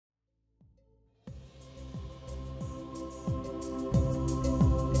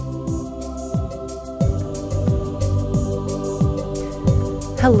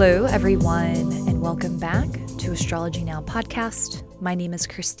Hello, everyone, and welcome back to Astrology Now podcast. My name is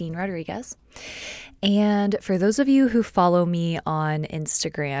Christine Rodriguez. And for those of you who follow me on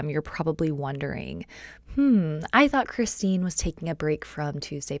Instagram, you're probably wondering, I thought Christine was taking a break from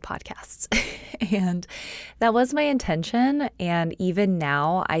Tuesday podcasts. And that was my intention. And even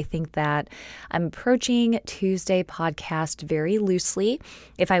now, I think that I'm approaching Tuesday podcast very loosely.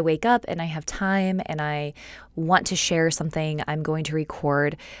 If I wake up and I have time and I want to share something, I'm going to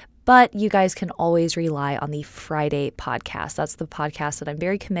record. But you guys can always rely on the Friday podcast. That's the podcast that I'm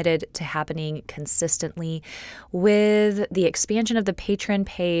very committed to happening consistently with the expansion of the Patreon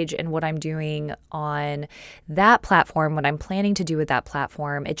page and what I'm doing on that platform, what I'm planning to do with that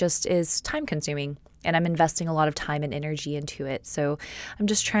platform. It just is time consuming. And I'm investing a lot of time and energy into it. So I'm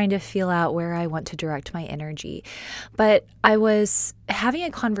just trying to feel out where I want to direct my energy. But I was having a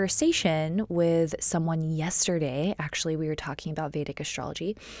conversation with someone yesterday. Actually, we were talking about Vedic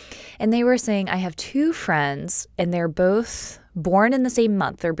astrology. And they were saying, I have two friends and they're both born in the same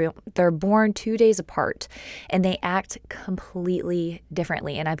month. They're born 2 days apart and they act completely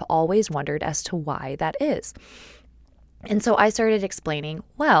differently. And I've always wondered as to why that is. And so I started explaining,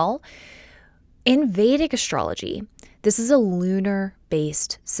 well, in Vedic astrology, this is a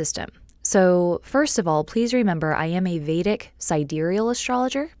lunar-based system. So first of all, please remember I am a Vedic sidereal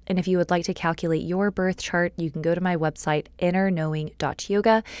astrologer. And if you would like to calculate your birth chart, you can go to my website,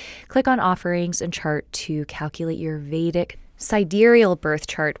 innerknowing.yoga, click on offerings and chart to calculate your Vedic sidereal birth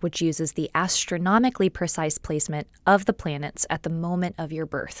chart, which uses the astronomically precise placement of the planets at the moment of your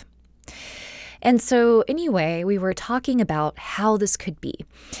birth. And so anyway, we were talking about how this could be.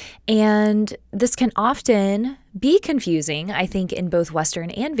 And this can often be confusing, I think, in both Western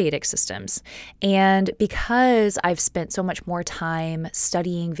and Vedic systems. And because I've spent so much more time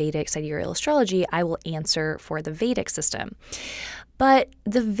studying Vedic sidereal astrology, I will answer for the Vedic system. But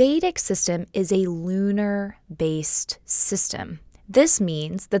the Vedic system is a lunar-based system. This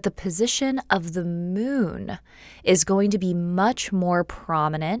means that the position of the moon is going to be much more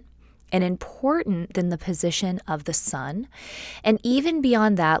prominent and important than the position of the sun. And even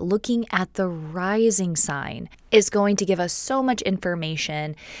beyond that, looking at the rising sign is going to give us so much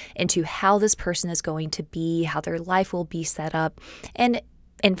information into how this person is going to be, how their life will be set up, and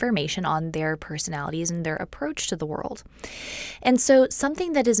information on their personalities and their approach to the world. And so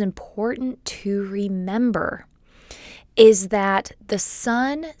something that is important to remember is that the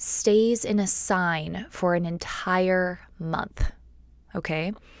sun stays in a sign for an entire month.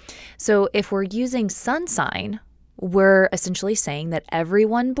 Okay? So if we're using sun sign, we're essentially saying that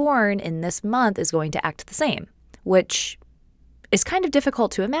everyone born in this month is going to act the same, which is kind of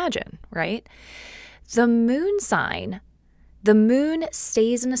difficult to imagine, right? The moon sign, the moon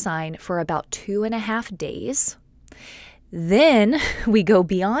stays in a sign for about 2.5 days. Then we go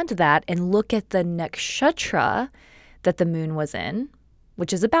beyond that and look at the nakshatra that the moon was in,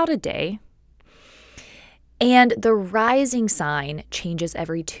 which is about a day. And the rising sign changes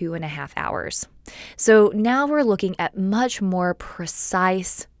every 2.5 hours. So now we're looking at much more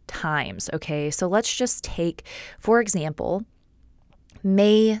precise times, okay? So let's just take, for example,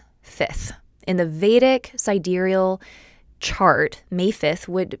 May 5th. In the Vedic sidereal chart, May 5th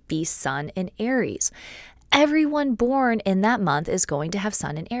would be Sun in Aries. Everyone born in that month is going to have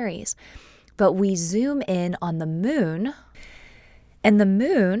Sun in Aries. But we zoom in on the moon, and the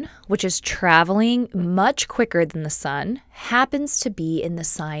moon, which is traveling much quicker than the sun, happens to be in the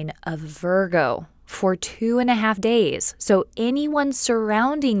sign of Virgo for 2.5 days. So anyone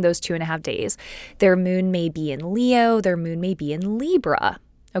surrounding those 2.5 days, their moon may be in Leo, their moon may be in Libra.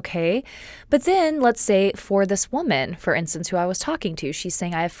 Okay. But then let's say for this woman, for instance, who I was talking to, she's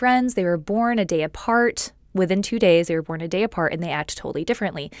saying, I have friends, they were born a day apart. Within 2 days, they were born a day apart and they act totally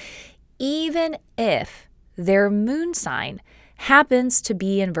differently. Even if their moon sign happens to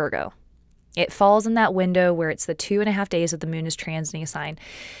be in Virgo, it falls in that window where it's the 2.5 days that the moon is transiting a sign,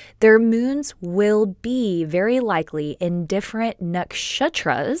 their moons will be very likely in different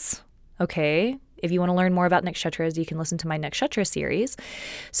nakshatras, okay? If you want to learn more about nakshatras, you can listen to my nakshatra series.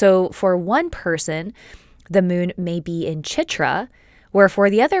 So for one person, the moon may be in Chitra, where for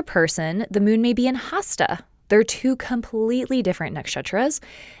the other person, the moon may be in Hasta. They're two completely different nakshatras.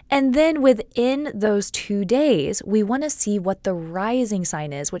 And then within those 2 days, we want to see what the rising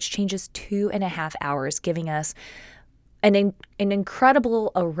sign is, which changes 2.5 hours, giving us an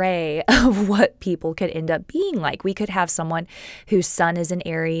incredible array of what people could end up being like. We could have someone whose sun is in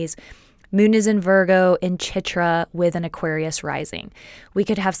Aries, moon is in Virgo, in Chitra with an Aquarius rising. We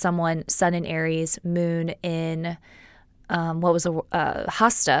could have someone sun in Aries, moon in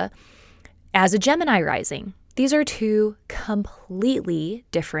Hasta as a Gemini rising. These are two completely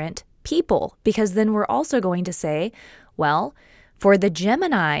different people, because then we're also going to say, well, for the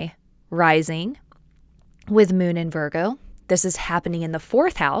Gemini rising with moon in Virgo, this is happening in the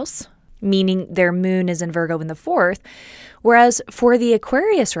fourth house, meaning their moon is in Virgo in the fourth, whereas for the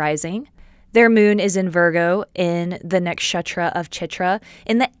Aquarius rising, their moon is in Virgo in the nakshatra of Chitra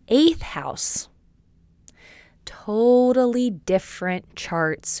in the eighth house. Totally different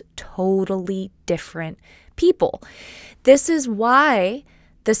charts, totally different people. This is why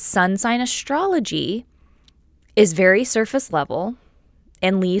the sun sign astrology is very surface level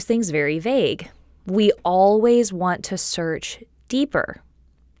and leaves things very vague. We always want to search deeper.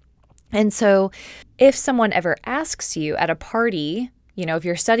 And so if someone ever asks you at a party, if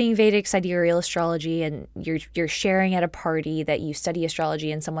you're studying Vedic sidereal astrology and you're sharing at a party that you study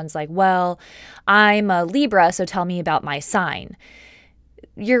astrology and someone's like, well, I'm a Libra, so tell me about my sign.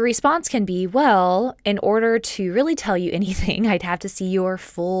 Your response can be, well, in order to really tell you anything, I'd have to see your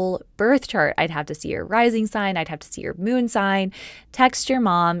full birth chart. I'd have to see your rising sign. I'd have to see your moon sign. Text your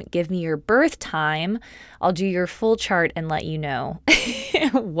mom, give me your birth time. I'll do your full chart and let you know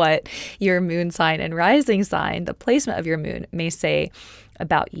what your moon sign and rising sign, the placement of your moon, may say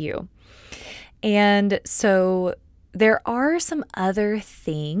about you. And so there are some other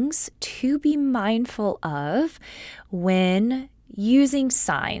things to be mindful of when using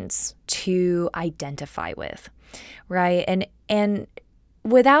signs to identify with, right? And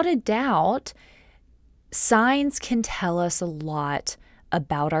without a doubt, signs can tell us a lot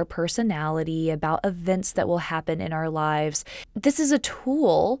about our personality, about events that will happen in our lives. This is a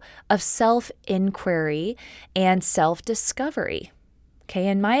tool of self-inquiry and self-discovery. Okay,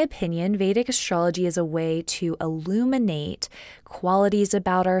 in my opinion, Vedic astrology is a way to illuminate qualities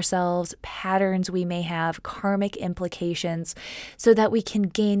about ourselves, patterns we may have, karmic implications, so that we can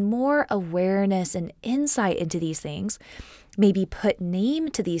gain more awareness and insight into these things, maybe put name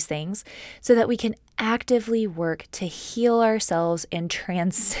to these things, so that we can actively work to heal ourselves and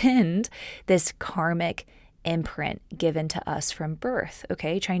transcend this karmic imprint given to us from birth,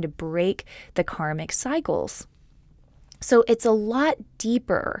 okay? Trying to break the karmic cycles. So it's a lot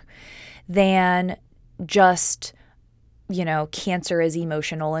deeper than just, Cancer is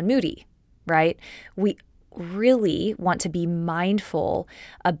emotional and moody, right? We really want to be mindful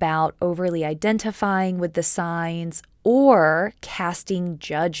about overly identifying with the signs or casting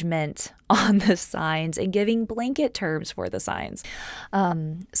judgment on the signs and giving blanket terms for the signs,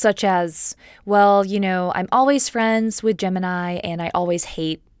 such as, well, I'm always friends with Gemini and I always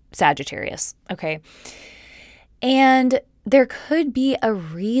hate Sagittarius, okay? And there could be a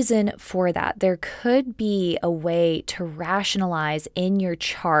reason for that. There could be a way to rationalize in your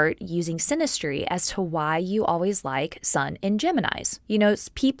chart using synastry as to why you always like Sun in Geminis.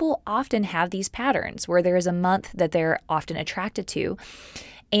 People often have these patterns where there is a month that they're often attracted to,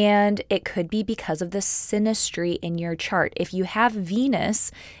 and it could be because of the synastry in your chart. If you have Venus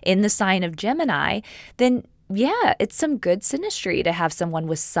in the sign of Gemini, then yeah, it's some good synastry to have someone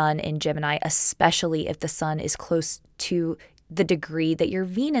with Sun in Gemini, especially if the Sun is close to the degree that your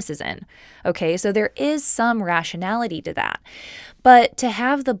Venus is in. Okay, so there is some rationality to that. But to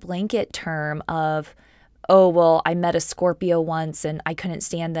have the blanket term of, oh, well, I met a Scorpio once and I couldn't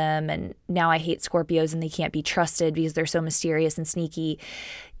stand them, and now I hate Scorpios and they can't be trusted because they're so mysterious and sneaky,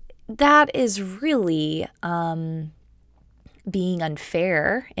 that is really being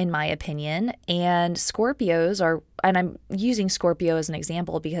unfair, in my opinion. And Scorpios are, and I'm using Scorpio as an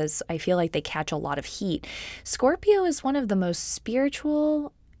example because I feel like they catch a lot of heat. Scorpio is one of the most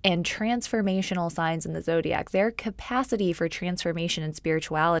spiritual and transformational signs in the zodiac. Their capacity for transformation and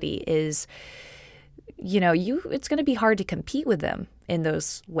spirituality is, it's going to be hard to compete with them in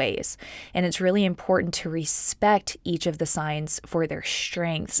those ways. And it's really important to respect each of the signs for their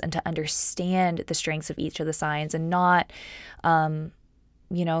strengths and to understand the strengths of each of the signs and not,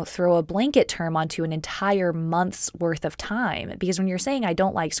 throw a blanket term onto an entire month's worth of time. Because when you're saying, I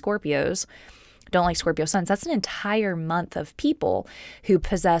don't like Scorpios, don't like Scorpio suns, that's an entire month of people who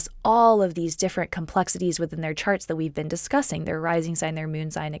possess all of these different complexities within their charts that we've been discussing, their rising sign, their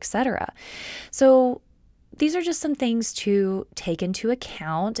moon sign, etc. So these are just some things to take into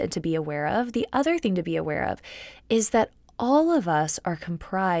account and to be aware of. The other thing to be aware of is that all of us are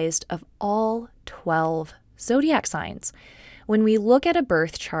comprised of all 12 zodiac signs. When we look at a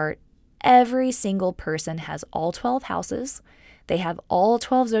birth chart, every single person has all 12 houses. They have all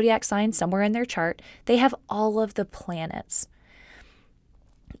 12 zodiac signs somewhere in their chart. They have all of the planets.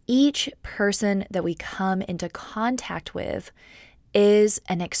 Each person that we come into contact with is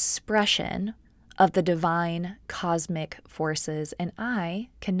an expression of the divine cosmic forces, and I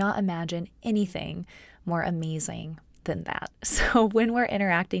cannot imagine anything more amazing than that. So when we're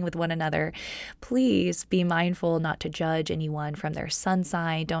interacting with one another, please be mindful not to judge anyone from their sun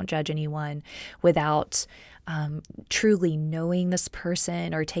sign. Don't judge anyone without truly knowing this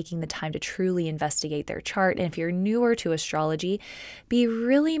person or taking the time to truly investigate their chart. And if you're newer to astrology, be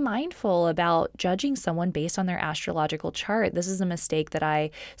really mindful about judging someone based on their astrological chart. This is a mistake that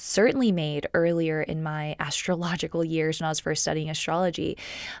I certainly made earlier in my astrological years when I was first studying astrology.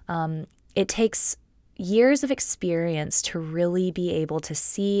 It takes years of experience to really be able to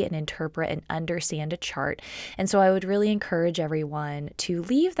see and interpret and understand a chart. And so I would really encourage everyone to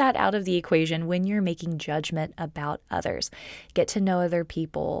leave that out of the equation when you're making judgment about others. Get to know other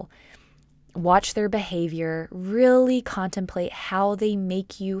people, watch their behavior, really contemplate how they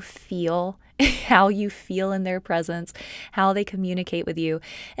make you feel, how you feel in their presence, how they communicate with you.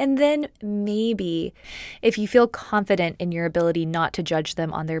 And then maybe if you feel confident in your ability not to judge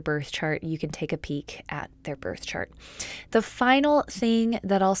them on their birth chart, you can take a peek at their birth chart. The final thing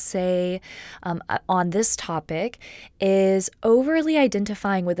that I'll say on this topic is overly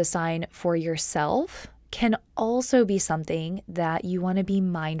identifying with a sign for yourself can also be something that you want to be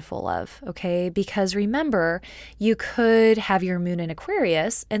mindful of, okay? Because remember, you could have your moon in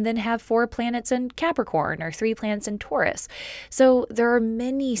Aquarius and then have 4 planets in Capricorn or 3 planets in Taurus. So there are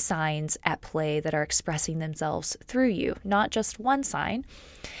many signs at play that are expressing themselves through you, not just one sign.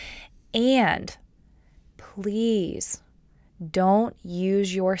 And please don't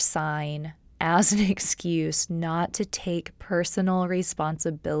use your sign as an excuse not to take personal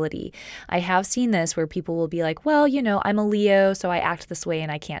responsibility. I have seen this where people will be like, well, I'm a Leo, so I act this way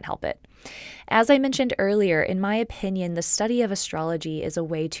and I can't help it. As I mentioned earlier, in my opinion, the study of astrology is a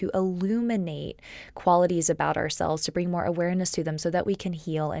way to illuminate qualities about ourselves, to bring more awareness to them so that we can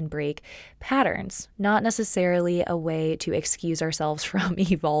heal and break patterns, not necessarily a way to excuse ourselves from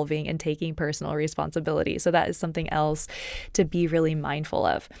evolving and taking personal responsibility. So that is something else to be really mindful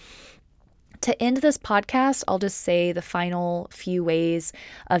of. To end this podcast, I'll just say the final few ways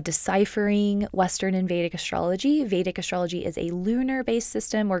of deciphering Western and Vedic astrology. Vedic astrology is a lunar-based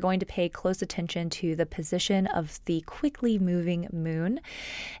system. We're going to pay close attention to the position of the quickly moving moon.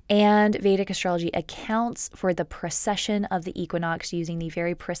 And Vedic astrology accounts for the precession of the equinox using the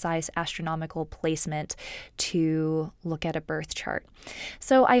very precise astronomical placement to look at a birth chart.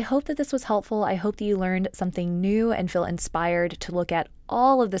 So I hope that this was helpful. I hope that you learned something new and feel inspired to look at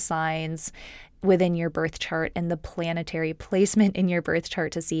all of the signs within your birth chart and the planetary placement in your birth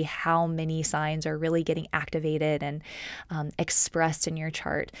chart to see how many signs are really getting activated and expressed in your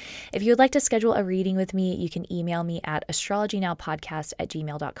chart. If you would like to schedule a reading with me, you can email me at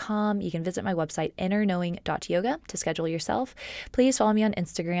astrologynowpodcast@gmail.com. You can visit my website, innerknowing.yoga, to schedule yourself. Please follow me on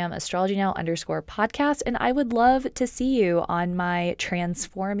Instagram, astrologynow_podcast, and I would love to see you on my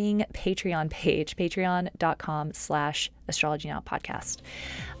transforming Patreon page, patreon.com/astrologynowpodcast.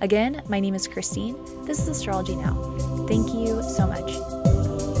 Again, my name is Christine. This is Astrology Now. Thank you so much.